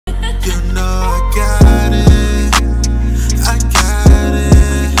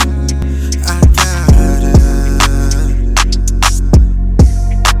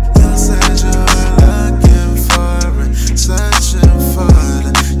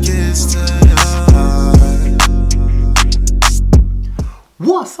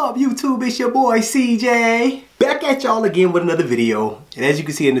up, YouTube? It's your boy CJ. Back at y'all again with another video. And as you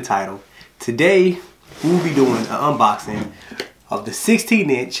can see in the title, today we'll be doing an unboxing of the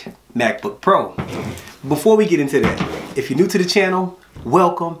 16-inch MacBook Pro. Before we get into that, if you're new to the channel,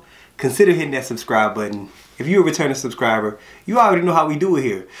 welcome. Consider hitting that subscribe button. If you're a returning subscriber, you already know how we do it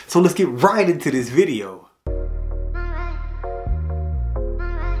here. So let's get right into this video.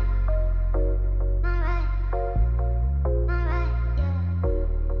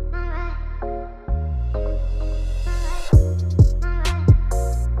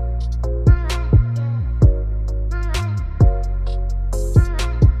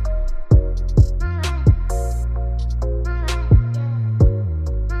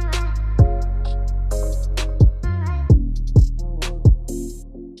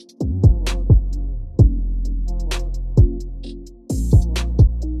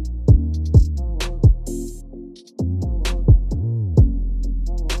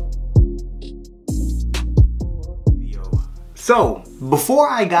 So, before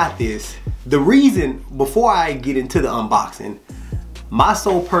I got this, before I get into the unboxing, my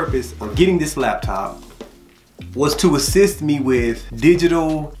sole purpose of getting this laptop was to assist me with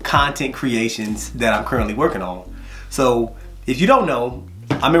digital content creations that I'm currently working on. So, if you don't know,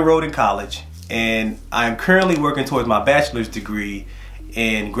 I'm enrolled in college and I'm currently working towards my bachelor's degree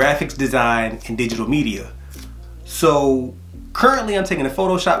in graphics design and digital media. So, currently I'm taking a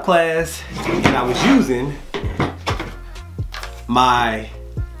Photoshop class and I was using my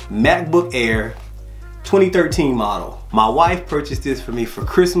MacBook Air 2013 model. My wife purchased this for me for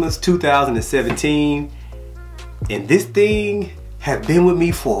Christmas 2017, and this thing has been with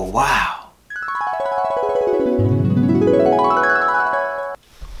me for a while.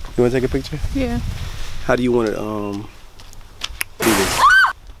 You want to take a picture? Yeah. How do you want to do this?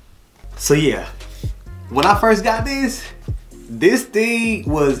 So yeah, when I first got this thing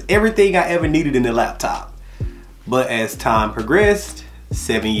was everything I ever needed in a laptop. But as time progressed,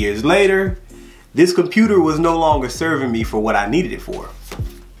 7 years later, this computer was no longer serving me for what I needed it for.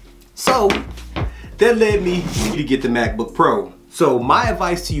 So that led me to get the MacBook Pro. So my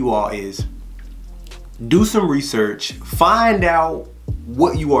advice to you all is do some research, find out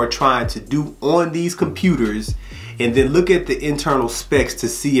what you are trying to do on these computers, and then look at the internal specs to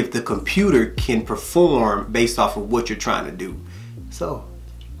see if the computer can perform based off of what you're trying to do. So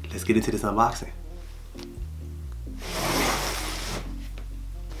let's get into this unboxing.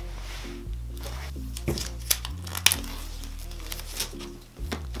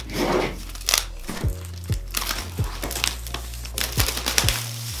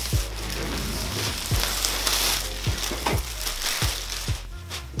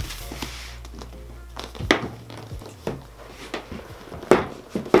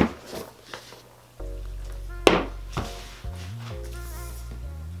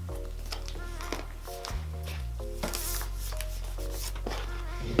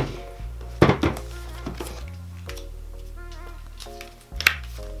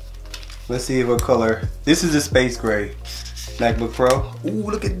 Let's see what color. This is a space gray MacBook Pro.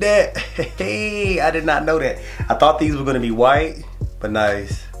 Ooh, look at that. Hey, I did not know that. I thought these were gonna be white, but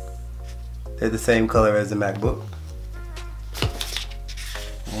nice. They're the same color as the MacBook.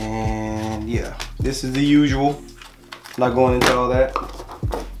 And yeah, this is the usual. Not going into all that.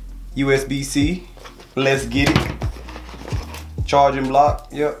 USB-C. Let's get it. Charging block.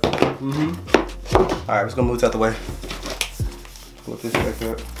 Yep. All right, let's go move this out the way. Put this back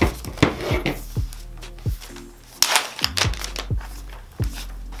up.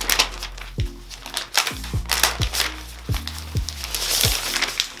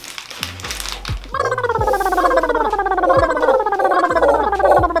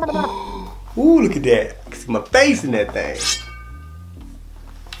 Ooh, look at that. I can see my face in that thing. This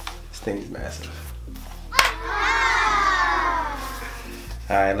thing is massive.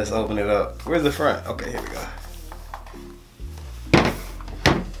 Alright, let's open it up. Where's the front? Okay, here we go.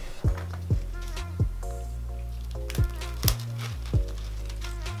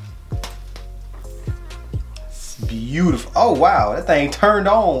 It's beautiful. Oh wow, that thing turned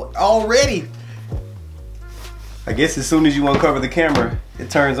on already. I guess as soon as you uncover the camera, it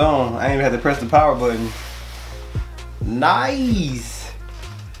turns on. I ain't even have to press the power button. Nice.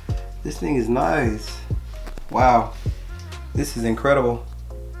 This thing is nice. Wow. This is incredible.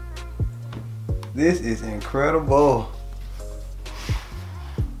 This is incredible.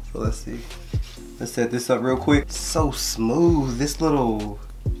 So let's see. Let's set this up real quick. It's so smooth. This little,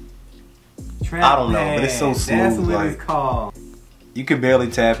 I don't know, but it's so smooth. That's what like, it's called. You can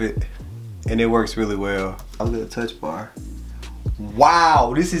barely tap it, and it works really well. A little touch bar.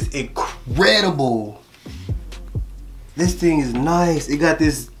 Wow, this is incredible. This thing is nice. It got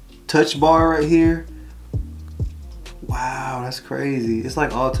this touch bar right here. Wow, that's crazy. It's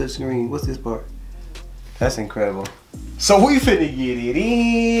like all touch screen. What's this part? That's incredible. So we finna get it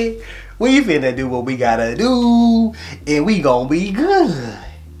in. We finna do what we gotta do, and we gonna be good.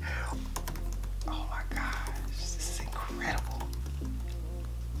 Oh my gosh, this is incredible.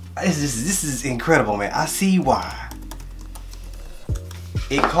 This is incredible, man. I see why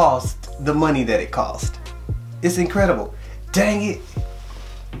it cost the money that it cost. It's incredible. Dang it.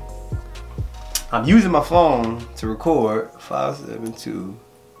 I'm using my phone to record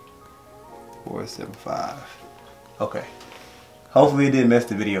 572-475. Okay. Hopefully it didn't mess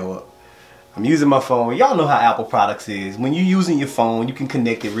the video up. I'm using my phone. Y'all know how Apple products is. When you're using your phone, you can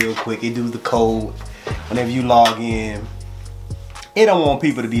connect it real quick. It does the code whenever you log in. It don't want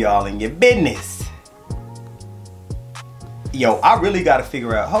people to be all in your business. Yo, I really gotta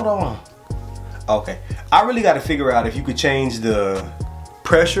figure out, hold on. Okay, I really gotta figure out if you could change the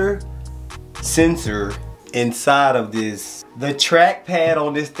pressure sensor inside of this. The trackpad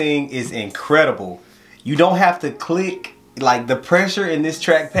on this thing is incredible. You don't have to click. Like, the pressure in this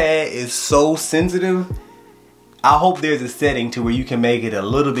trackpad is so sensitive. I hope there's a setting to where you can make it a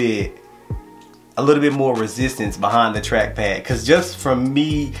little bit more resistance behind the trackpad. Cause just from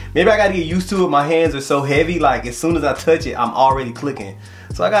me, maybe I gotta get used to it. My hands are so heavy, like as soon as I touch it, I'm already clicking.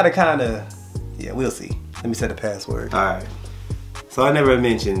 So I gotta kinda, yeah, we'll see. Let me set a password. All right, so I never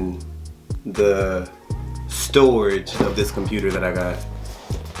mentioned the storage of this computer that I got.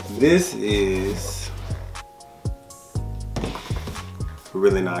 This is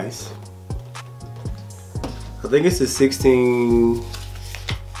really nice. I think it's a 16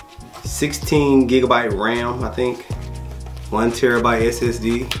 gigabyte RAM, I think. 1 terabyte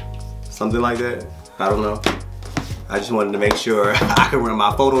SSD, something like that. I don't know. I just wanted to make sure I could run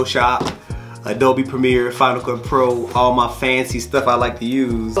my Photoshop, Adobe Premiere, Final Cut Pro, all my fancy stuff I like to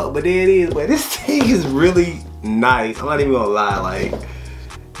use. But there it is. But this thing is really nice. I'm not even gonna lie, like,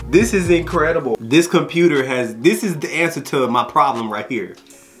 this is incredible. This computer has, this is the answer to my problem right here.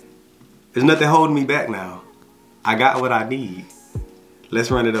 There's nothing holding me back now. I got what I need. Let's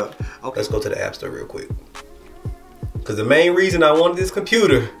run it up. Okay, let's go to the App Store real quick. Cause the main reason I wanted this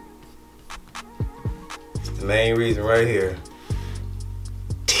computer, it's the main reason right here.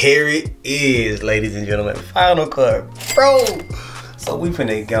 Here it is, ladies and gentlemen, Final Cut Pro. So we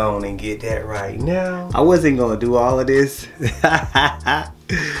finna go on and get that right now. I wasn't gonna do all of this,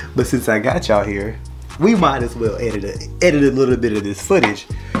 but since I got y'all here, we might as well edit a little bit of this footage.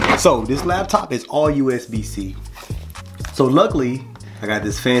 So this laptop is all USB-C. So luckily, I got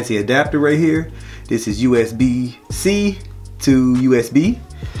this fancy adapter right here. This is USB-C to USB.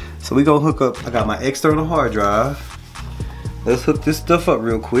 So we gonna hook up, I got my external hard drive. Let's hook this stuff up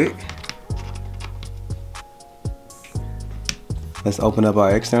real quick. Let's open up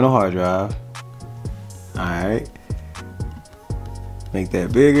our external hard drive. All right. Make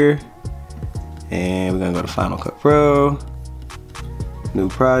that bigger. And we're gonna go to Final Cut Pro. New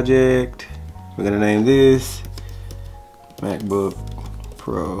project. We're gonna name this MacBook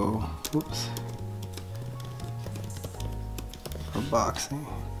Pro. Oops. Unboxing.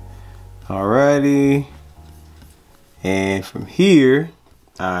 Alrighty. And from here,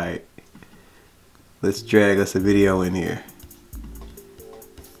 all right, let's drag us a video in here.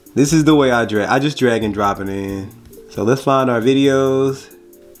 This is the way I drag. I just drag and drop it in. So let's find our videos.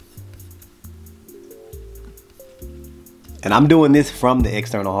 And I'm doing this from the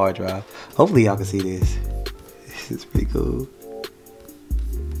external hard drive. Hopefully y'all can see this. This is pretty cool.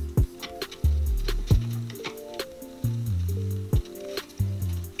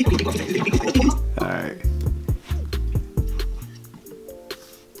 All right.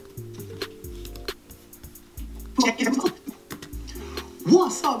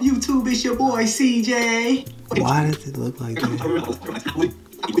 What's up, YouTube? It's your boy CJ. Why does it look like that?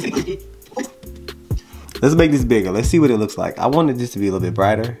 Let's make this bigger. Let's see what it looks like. I wanted this to be a little bit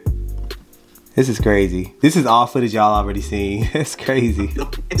brighter. This is crazy. This is all footage y'all already seen. It's crazy.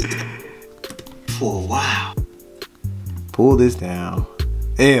 Oh, wow. Pull this down.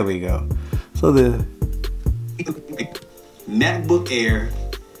 There we go. So the MacBook Air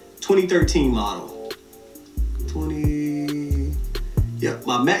 2013 model. Yep,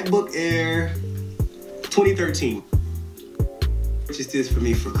 my MacBook Air 2013. Purchased this for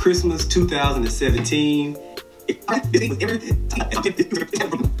me for Christmas 2017.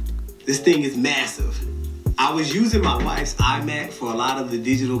 This thing is massive. I was using my wife's iMac for a lot of the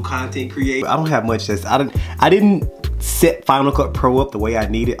digital content creation. I don't have much. I didn't set Final Cut Pro up the way I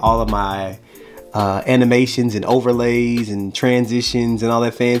needed. All of my animations and overlays and transitions and all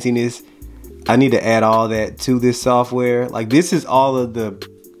that fanciness. I need to add all that to this software. Like, this is all of the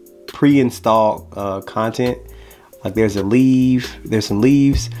pre-installed content. Like there's a leaf, there's some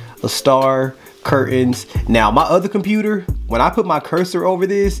leaves, a star, curtains. Now my other computer, when I put my cursor over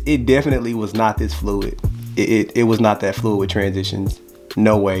this, it definitely was not this fluid. It was not that fluid with transitions.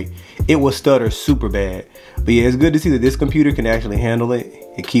 No way. It will stutter super bad. But yeah, it's good to see that this computer can actually handle it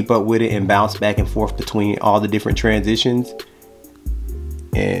and keep up with it and bounce back and forth between all the different transitions.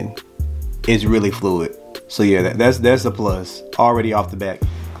 And it's really fluid. So yeah, that's a plus already off the back.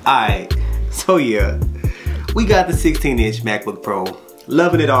 Alright, so yeah, we got the 16-inch MacBook Pro.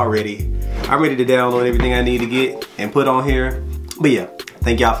 Loving it already. I'm ready to download everything I need to get and put on here. But yeah,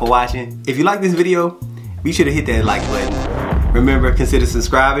 thank y'all for watching. If you like this video, be sure to hit that like button. Remember, consider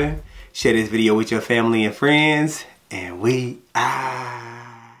subscribing. Share this video with your family and friends. And we out.